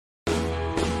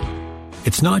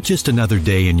It's not just another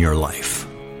day in your life.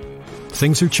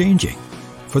 Things are changing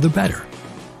for the better.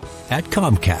 At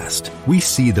Comcast, we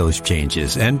see those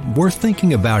changes, and we're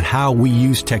thinking about how we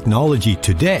use technology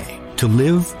today to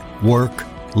live, work,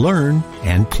 learn,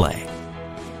 and play.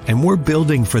 And we're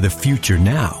building for the future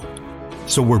now,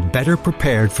 so we're better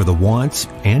prepared for the wants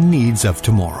and needs of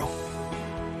tomorrow.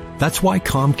 That's why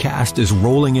Comcast is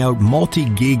rolling out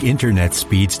multi-gig internet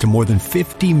speeds to more than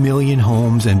 50 million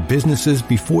homes and businesses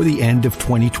before the end of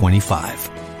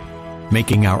 2025,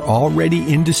 making our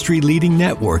already industry-leading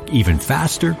network even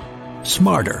faster,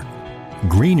 smarter,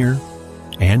 greener,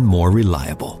 and more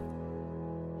reliable.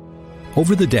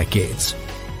 Over the decades,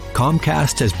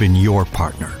 Comcast has been your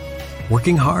partner,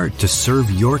 working hard to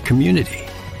serve your community,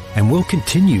 and will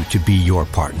continue to be your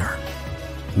partner.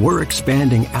 We're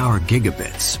expanding our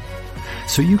gigabits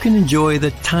so you can enjoy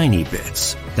the tiny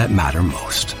bits that matter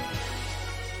most.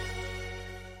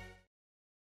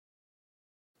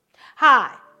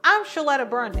 Hi, I'm Shaletta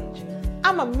Brundage.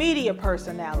 I'm a media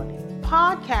personality,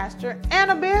 podcaster,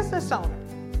 and a business owner,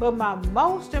 but my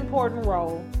most important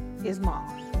role is mom.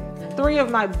 3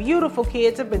 of my beautiful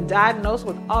kids have been diagnosed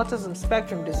with autism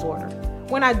spectrum disorder.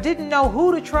 When I didn't know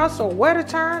who to trust or where to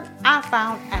turn, I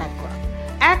found ACRA.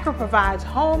 ACRA provides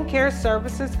home care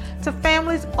services to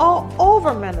families all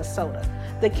over Minnesota.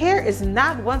 The care is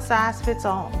not one size fits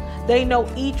all. They know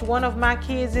each one of my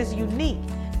kids is unique.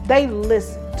 They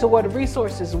listen to what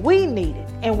resources we needed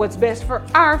and what's best for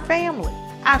our family.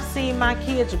 I've seen my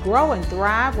kids grow and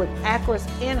thrive with ACRA's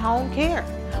in-home care.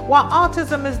 While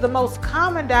autism is the most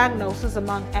common diagnosis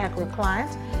among ACRA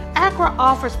clients, ACRA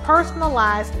offers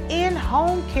personalized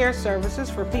in-home care services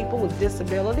for people with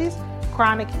disabilities,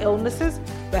 chronic illnesses,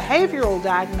 behavioral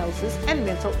diagnosis, and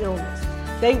mental illness.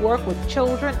 They work with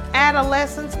children,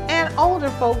 adolescents, and older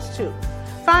folks too.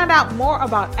 Find out more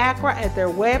about ACRA at their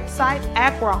website,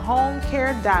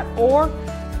 acrahomecare.org.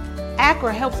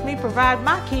 ACRA helps me provide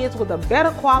my kids with a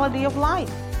better quality of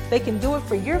life. They can do it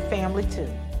for your family too.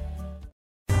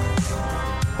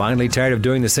 Finally tired of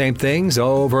doing the same things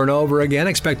over and over again,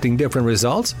 expecting different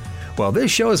results? Well,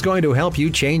 this show is going to help you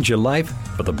change your life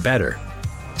for the better.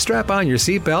 Strap on your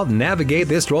seatbelt and navigate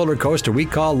this roller coaster we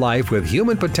call life with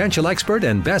human potential expert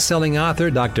and best-selling author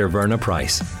Dr. Verna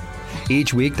Price.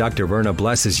 Each week, Dr. Verna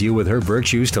blesses you with her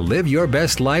virtues to live your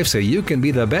best life so you can be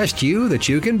the best you that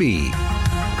you can be.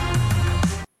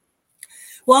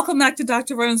 Welcome back to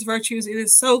Dr. Verna's Virtues. It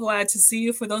is so glad to see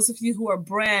you. For those of you who are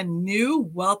brand new,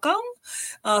 welcome.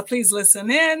 Please listen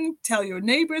in, tell your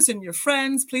neighbors and your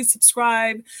friends. Please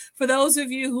subscribe. For those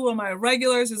of you who are my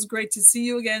regulars, it's great to see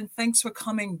you again. Thanks for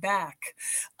coming back.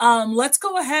 Let's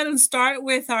go ahead and start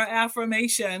with our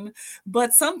affirmation.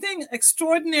 But something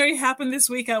extraordinary happened this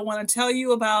week I want to tell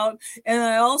you about. And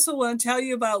I also want to tell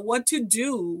you about what to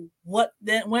do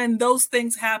when those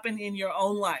things happen in your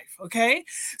own life. Okay,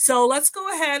 so let's go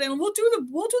ahead and we'll do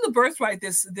the birthright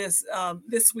this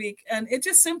week, and it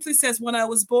just simply says, when I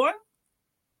was born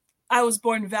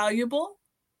valuable,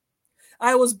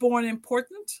 I was born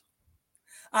important,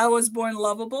 I was born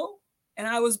lovable, and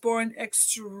I was born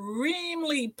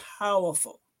extremely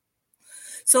powerful.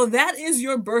 So that is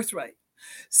your birthright.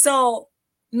 So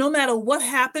no matter what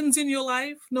happens in your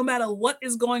life, no matter what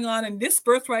is going on, and this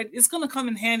birthright is going to come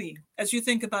in handy as you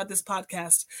think about this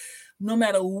podcast. No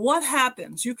matter what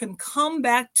happens, you can come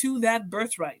back to that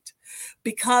birthright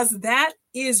because that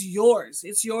is yours.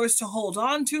 It's yours to hold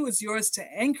on to. It's yours to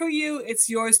anchor you. It's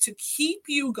yours to keep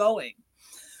you going.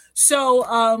 So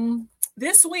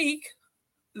this week,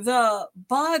 the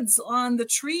buds on the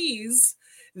trees,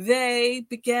 they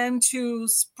began to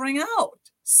spring out.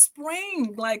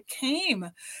 Spring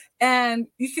came, and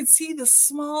you could see the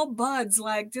small buds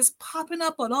just popping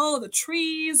up on all of the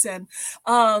trees, and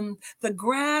the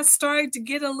grass started to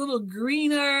get a little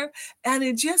greener, and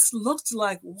it just looked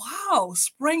like, wow,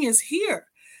 spring is here.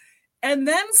 And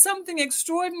then something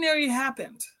extraordinary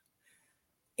happened.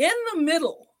 In the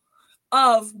middle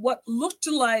of what looked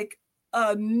like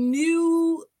a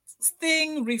new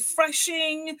thing,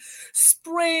 refreshing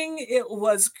spring, it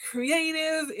was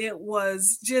creative, it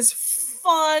was just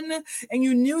fun, and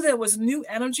you knew there was new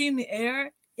energy in the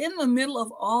air. In the middle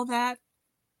of all that,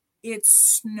 it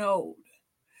snowed.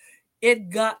 It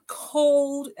got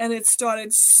cold and it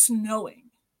started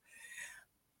snowing.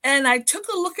 And I took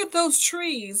a look at those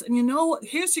trees, and you know what?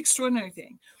 Here's the extraordinary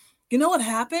thing. You know what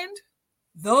happened?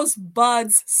 Those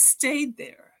buds stayed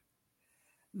there.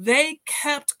 They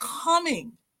kept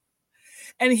coming.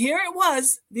 And here it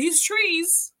was, these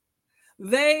trees,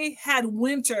 they had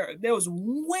winter. There was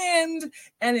wind,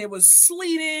 and it was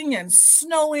sleeting and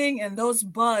snowing, and those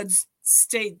buds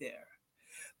stayed there.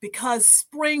 because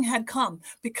spring had come,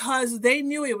 because they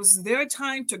knew it was their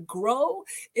time to grow.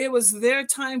 It was their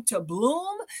time to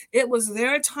bloom. It was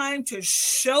their time to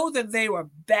show that they were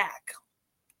back.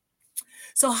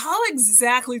 So how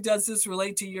exactly does this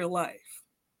relate to your life?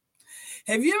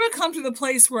 Have you ever come to the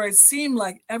place where it seemed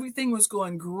like everything was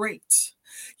going great?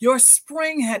 Your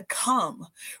spring had come,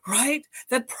 right?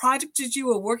 That project that you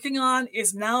were working on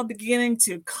is now beginning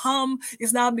to come,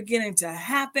 is now beginning to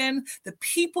happen. The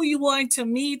people you wanted to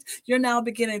meet, you're now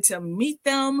beginning to meet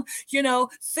them.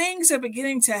 Things are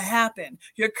beginning to happen.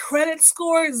 Your credit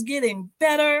score is getting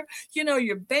better.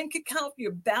 Your bank account,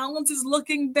 your balance is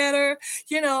looking better.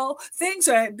 Things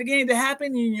are beginning to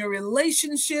happen in your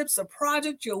relationships, the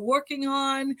project you're working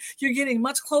on. You're getting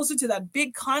much closer to that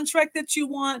big contract that you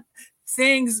want.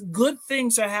 Good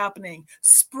things are happening.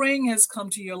 Spring has come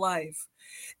to your life.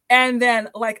 And then,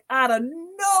 like out of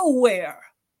nowhere,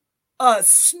 a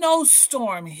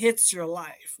snowstorm hits your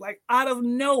life. Like out of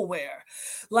nowhere.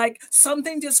 Like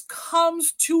something just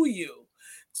comes to you,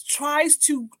 tries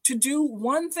to do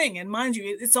one thing. And mind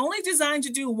you, it's only designed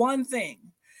to do one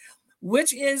thing,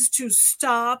 which is to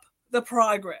stop the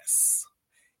progress.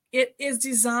 It is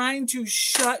designed to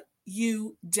shut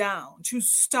you down, to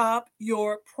stop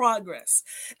your progress.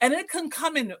 And it can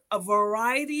come in a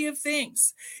variety of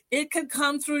things. It could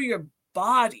come through your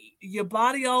body. Your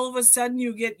body, all of a sudden,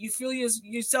 you feel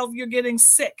yourself, you're getting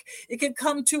sick. It can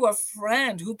come to a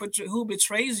friend who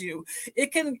betrays you.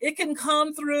 It can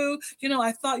come through,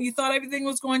 you thought everything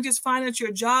was going just fine at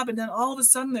your job, and then all of a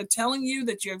sudden they're telling you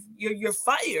that you're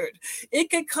fired.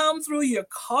 It could come through your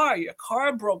car. Your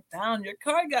car broke down. Your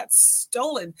car got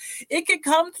stolen. It could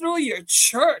come through your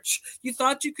church. You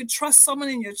thought you could trust someone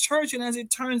in your church, and as it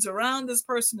turns around, this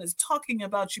person is talking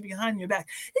about you behind your back.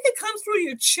 It could come through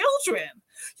your children.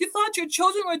 You thought your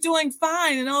children were doing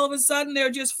fine, and all of a sudden they're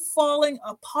just falling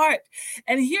apart.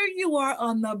 And here you are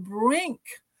on the brink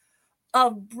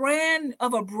of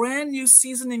a brand new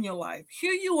season in your life.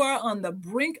 Here you are on the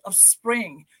brink of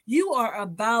spring. You are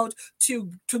about to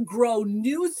grow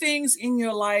new things in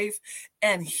your life,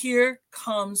 and here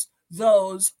comes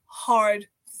those hard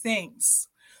things.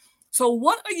 So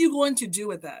what are you going to do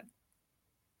with that?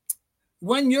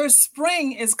 When your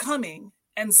spring is coming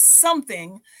and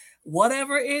something,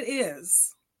 whatever it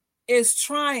is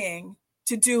trying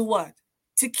to do what?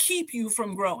 To keep you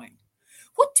from growing.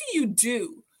 What do you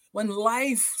do when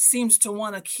life seems to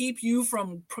want to keep you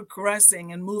from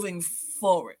progressing and moving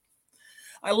forward?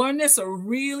 I learned this a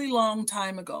really long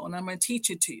time ago, and I'm going to teach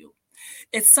it to you.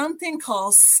 It's something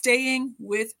called staying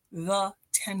with the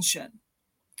tension.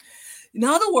 In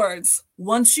other words,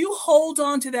 once you hold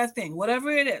on to that thing,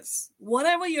 whatever it is,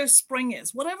 whatever your spring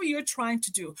is, whatever you're trying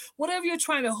to do, whatever you're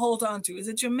trying to hold on to, is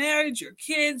it your marriage, your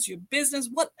kids, your business,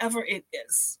 whatever it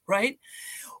is, right?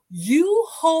 You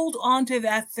hold on to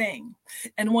that thing.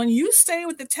 And when you stay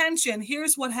with the tension,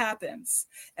 here's what happens.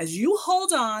 As you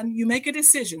hold on, you make a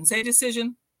decision. Say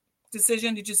decision.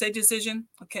 Decision. Did you say decision?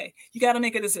 Okay. You got to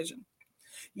make a decision.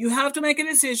 You have to make a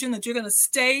decision that you're going to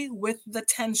stay with the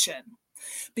tension.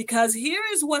 Because here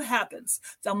is what happens.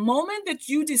 The moment that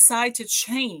you decide to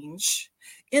change,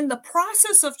 in the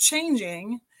process of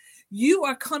changing, you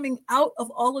are coming out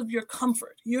of all of your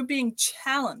comfort. You're being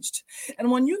challenged. And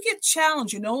when you get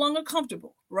challenged, you're no longer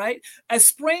comfortable, right? As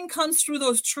spring comes through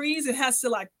those trees, it has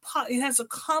to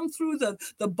come through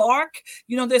the bark.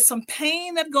 There's some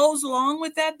pain that goes along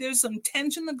with that. There's some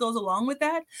tension that goes along with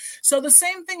that. So the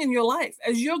same thing in your life.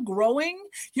 As you're growing,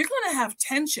 you're going to have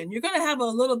tension. You're going to have a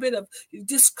little bit of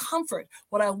discomfort.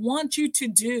 What I want you to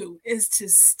do is to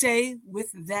stay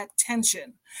with that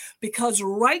tension, because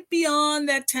right beyond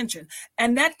that tension,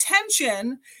 and that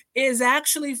tension is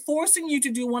actually forcing you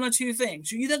to do one or two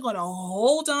things. You're either going to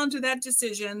hold on to that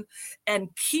decision and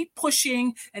keep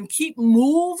pushing and keep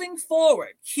moving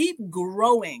forward, keep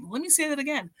growing. Let me say that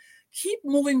again. Keep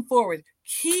moving forward,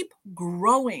 keep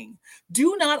growing.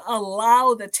 Do not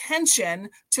allow the tension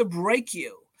to break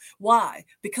you. Why?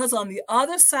 Because on the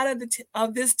other side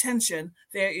of this tension,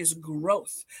 there is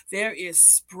growth, there is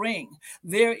spring,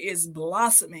 there is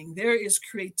blossoming, there is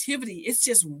creativity. It's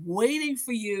just waiting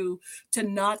for you to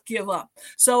not give up.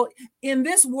 So in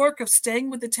this work of staying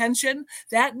with the tension,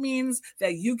 that means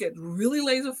that you get really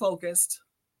laser focused,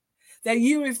 that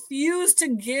you refuse to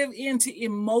give into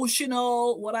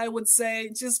emotional, what I would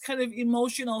say, just kind of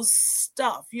emotional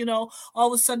stuff. All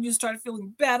of a sudden you start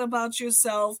feeling bad about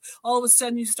yourself. All of a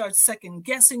sudden you start second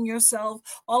guessing yourself.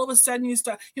 All of a sudden you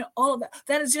start, all of that.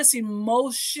 That is just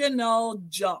emotional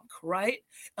junk, right?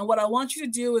 And what I want you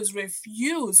to do is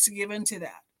refuse to give into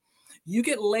that. You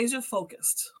get laser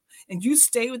focused. and you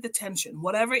stay with the tension,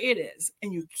 whatever it is,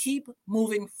 and you keep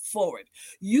moving forward.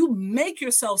 You make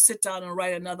yourself sit down and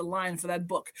write another line for that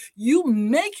book. You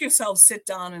make yourself sit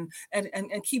down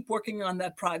and keep working on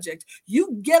that project.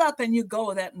 You get up and you go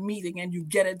to that meeting and you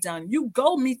get it done. You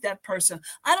go meet that person.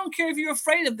 I don't care if you're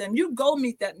afraid of them. You go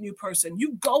meet that new person.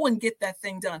 You go and get that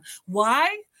thing done.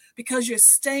 Why? Because you're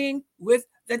staying with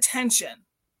the tension.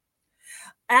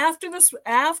 After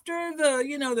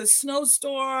the the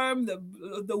snowstorm,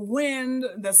 the wind,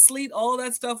 the sleet, all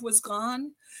that stuff was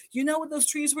gone. You know what those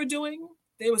trees were doing?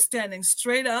 They were standing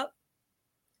straight up,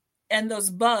 and those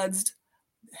buds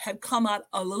had come out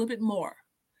a little bit more.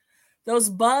 Those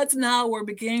buds now were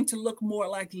beginning to look more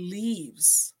like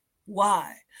leaves.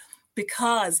 Why?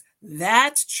 Because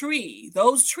those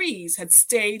trees had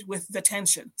stayed with the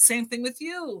tension. Same thing with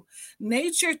you.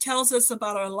 Nature tells us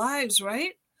about our lives,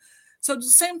 right? So the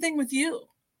same thing with you.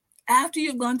 After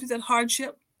you've gone through that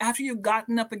hardship, after you've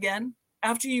gotten up again,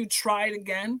 after you've tried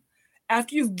again,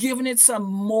 after you've given it some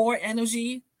more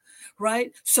energy,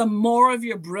 right? Some more of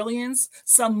your brilliance,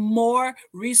 some more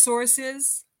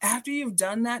resources. After you've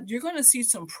done that, you're going to see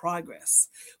some progress.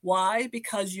 Why?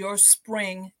 Because your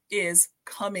spring is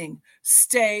coming.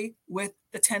 Stay with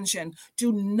the tension.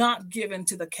 Do not give in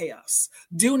to the chaos.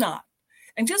 Do not.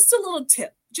 And just a little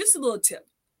tip.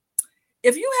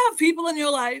 If you have people in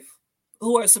your life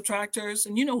who are subtractors,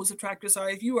 and you know who subtractors are,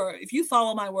 if you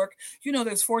follow my work, you know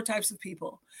there's 4 types of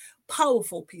people.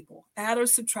 Powerful people: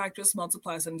 adders, subtractors,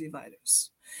 multipliers, and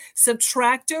dividers.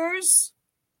 Subtractors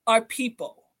are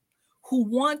people who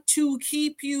want to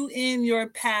keep you in your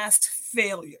past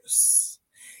failures.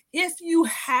 If you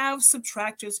have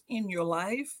subtractors in your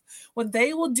life, what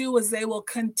they will do is they will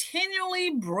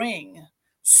continually bring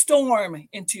storm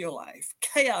into your life,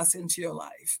 chaos into your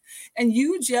life. And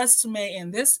you just may, in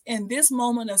this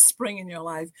moment of spring in your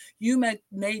life, you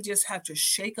may just have to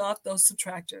shake off those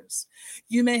subtractors.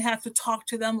 You may have to talk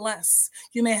to them less.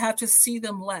 You may have to see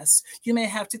them less. You may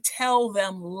have to tell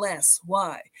them less.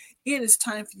 Why? It is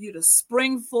time for you to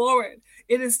spring forward.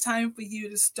 It is time for you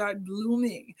to start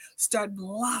blooming, start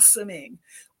blossoming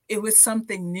with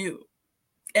something new.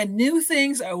 And new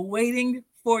things are waiting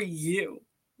for you.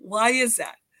 Why is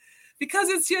that? Because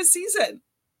it's your season.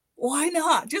 Why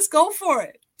not? Just go for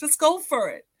it. Just go for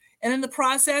it. And in the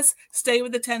process, stay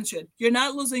with the tension. You're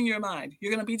not losing your mind.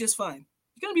 You're going to be just fine.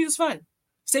 You're going to be just fine.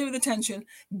 Stay with the tension,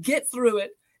 get through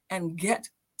it, and get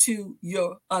to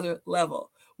your other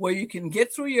level where you can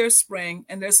get through your spring.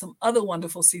 And there's some other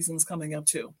wonderful seasons coming up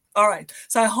too. All right.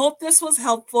 So I hope this was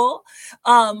helpful.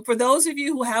 For those of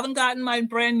you who haven't gotten my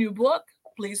brand new book,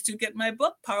 please do get my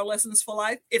book, Power Lessons for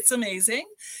Life. It's amazing.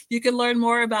 You can learn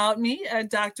more about me at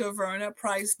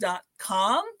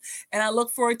drvernaprice.com. And I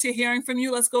look forward to hearing from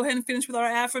you. Let's go ahead and finish with our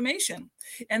affirmation.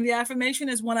 And the affirmation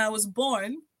is: when I was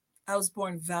born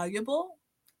valuable.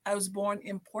 I was born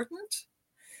important.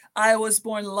 I was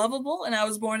born lovable, and I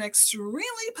was born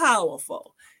extremely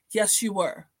powerful. Yes, you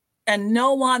were. And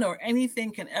no one or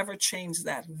anything can ever change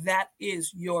that. That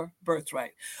is your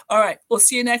birthright. All right. We'll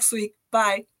see you next week.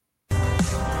 Bye.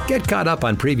 Get caught up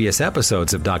on previous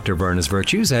episodes of Dr. Verna's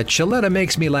Virtues at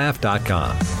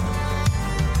ShalettaMakesMeLaugh.com.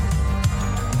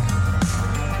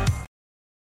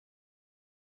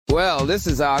 Well, this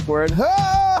is awkward.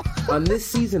 On this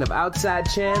season of Outside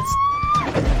Chance,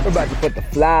 we're about to put the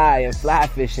fly in fly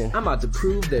fishing. I'm about to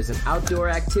prove there's an outdoor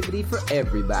activity for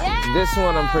everybody. Yeah! This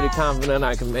one I'm pretty confident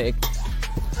I can make.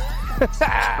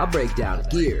 I'll break down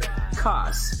gear,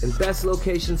 costs, and best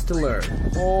locations to learn.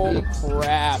 Holy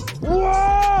crap.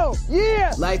 Whoa!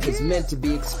 Yeah! Life is meant to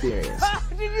be experienced.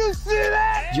 Did you see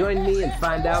that? Join me and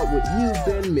find out what you've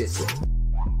been missing.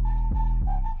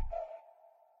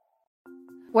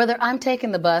 Whether I'm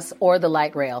taking the bus or the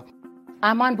light rail,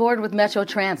 I'm on board with Metro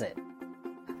Transit.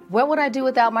 What would I do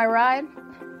without my ride?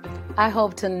 I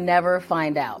hope to never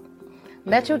find out.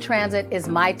 Metro Transit is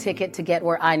my ticket to get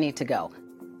where I need to go.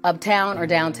 Uptown or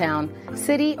downtown,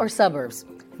 city or suburbs,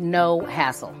 no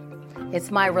hassle.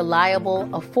 It's my reliable,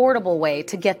 affordable way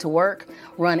to get to work,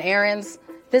 run errands,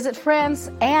 visit friends,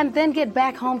 and then get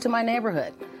back home to my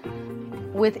neighborhood.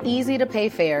 With easy-to-pay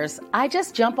fares, I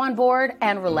just jump on board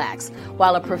and relax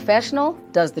while a professional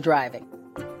does the driving.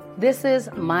 This is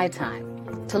my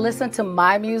time to listen to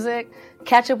my music,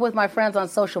 catch up with my friends on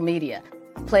social media,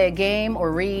 play a game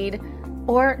or read,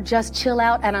 or just chill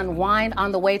out and unwind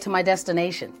on the way to my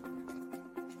destination.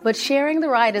 But sharing the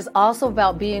ride is also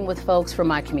about being with folks from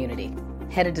my community,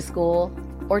 headed to school,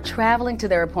 or traveling to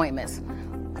their appointments,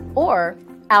 or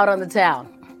out on the town.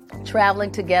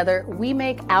 Traveling together, we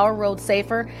make our road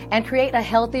safer and create a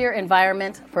healthier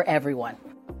environment for everyone.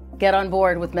 Get on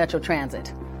board with Metro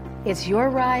Transit. It's your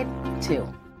ride, too.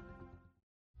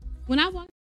 When I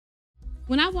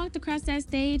walked across that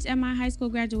stage at my high school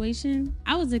graduation,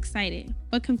 I was excited,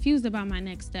 but confused about my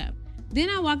next step. Then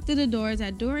I walked through the doors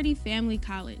at Doherty Family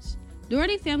College.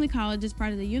 Doherty Family College is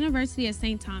part of the University of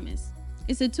St. Thomas.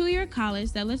 It's a 2-year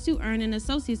college that lets you earn an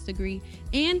associate's degree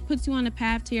and puts you on a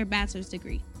path to your bachelor's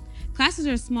degree. Classes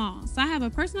are small, so I have a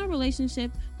personal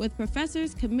relationship with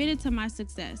professors committed to my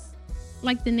success.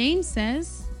 Like the name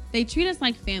says, they treat us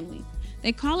like family.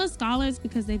 They call us scholars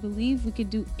because they believe we could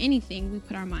do anything we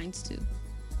put our minds to.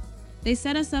 They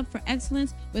set us up for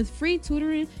excellence with free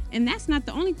tutoring, and that's not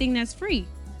the only thing that's free.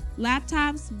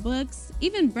 Laptops, books,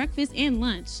 even breakfast and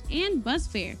lunch, and bus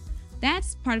fare.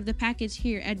 That's part of the package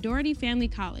here at Doherty Family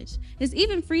College. It's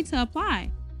even free to apply.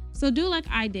 So do like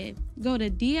I did. Go to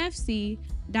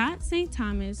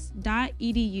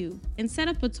dfc.stthomas.edu and set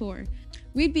up a tour.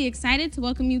 We'd be excited to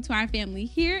welcome you to our family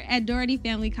here at Doherty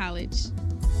Family College.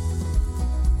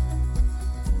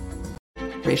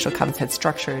 Racial Comes had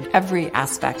structured every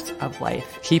aspect of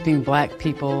life. Keeping Black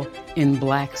people in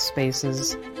Black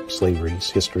spaces. Slavery's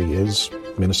history is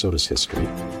Minnesota's history.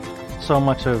 So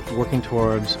much of working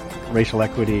towards racial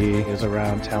equity is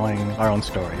around telling our own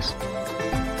stories.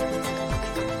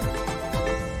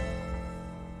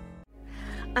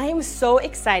 I am so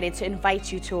excited to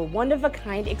invite you to a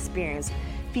one-of-a-kind experience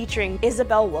featuring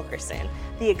Isabel Wilkerson,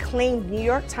 the acclaimed New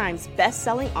York Times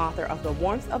best-selling author of The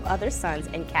Warmth of Other Suns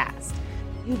and Cast.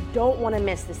 You don't want to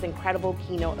miss this incredible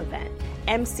keynote event,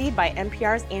 emceed by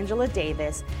NPR's Angela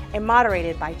Davis and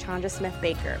moderated by Chanda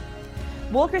Smith-Baker.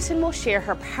 Wilkerson will share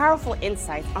her powerful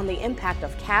insights on the impact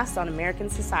of caste on American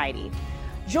society.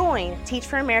 Join Teach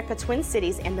for America Twin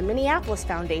Cities and the Minneapolis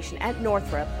Foundation at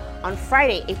Northrop on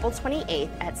Friday, April 28th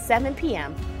at 7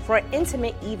 p.m. for an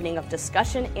intimate evening of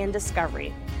discussion and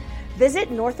discovery.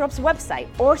 Visit Northrop's website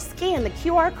or scan the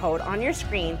QR code on your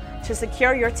screen to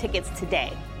secure your tickets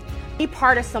today. Be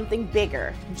part of something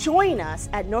bigger. Join us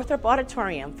at Northrop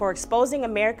Auditorium for Exposing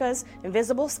America's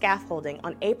Invisible Scaffolding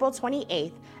on April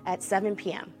 28th at 7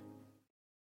 p.m.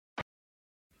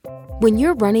 When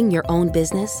you're running your own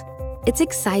business, it's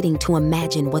exciting to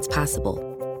imagine what's possible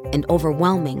and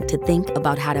overwhelming to think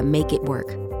about how to make it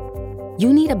work.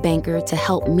 You need a banker to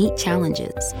help meet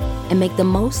challenges and make the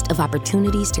most of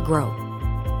opportunities to grow.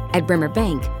 At Bremer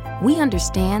Bank, we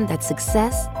understand that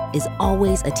success is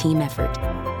always a team effort,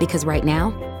 because right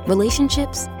now,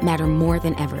 relationships matter more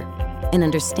than ever, and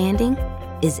understanding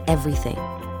is everything.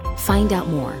 Find out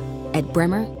more at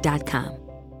bremer.com.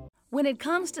 When it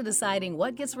comes to deciding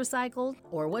what gets recycled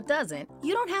or what doesn't,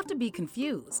 you don't have to be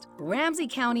confused. Ramsey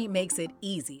County makes it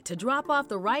easy to drop off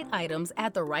the right items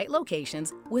at the right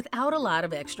locations without a lot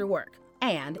of extra work.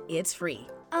 And it's free.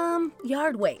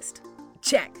 Yard waste.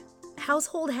 Check.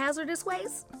 Household hazardous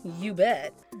waste? You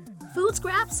bet. Food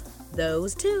scraps?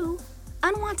 Those too.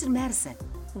 Unwanted medicine?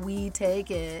 We take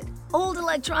it. Old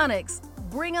electronics?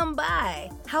 Bring 'em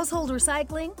by. Household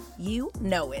recycling? You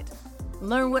know it.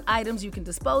 Learn what items you can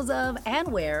dispose of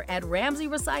and where at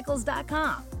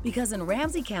RamseyRecycles.com. Because in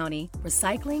Ramsey County,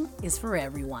 recycling is for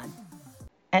everyone.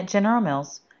 At General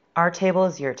Mills, our table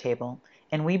is your table,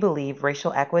 and we believe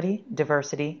racial equity,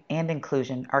 diversity, and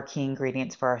inclusion are key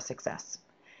ingredients for our success.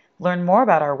 Learn more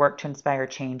about our work to inspire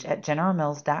change at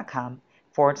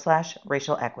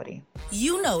generalmills.com/racial equity.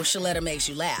 You know Shaletta makes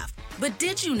you laugh, but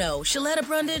did you know Shaletta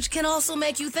Brundage can also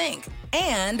make you think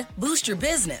and boost your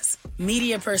business?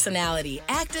 Media personality,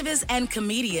 activist, and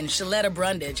comedian Shaletta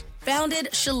Brundage founded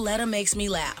Shaletta Makes Me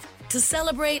Laugh to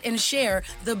celebrate and share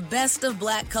the best of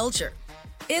Black culture.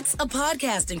 It's a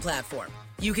podcasting platform.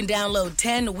 You can download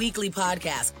 10 weekly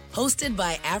podcasts hosted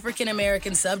by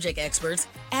African-American subject experts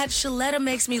at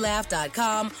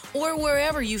ShalettaMakesMeLaugh.com or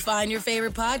wherever you find your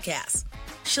favorite podcasts.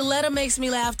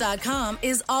 ShalettaMakesMeLaugh.com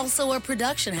is also a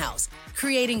production house,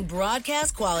 creating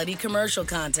broadcast-quality commercial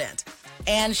content.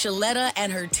 And Shaletta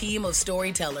and her team of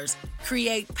storytellers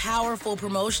create powerful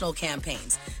promotional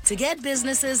campaigns to get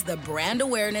businesses the brand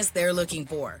awareness they're looking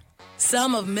for.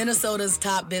 Some of Minnesota's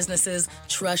top businesses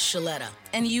trust Shaletta,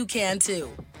 and you can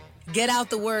too. Get out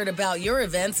the word about your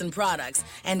events and products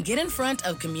and get in front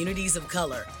of communities of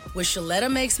color with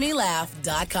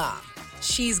ShalettaMakesMeLaugh.com.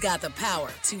 She's got the power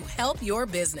to help your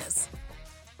business.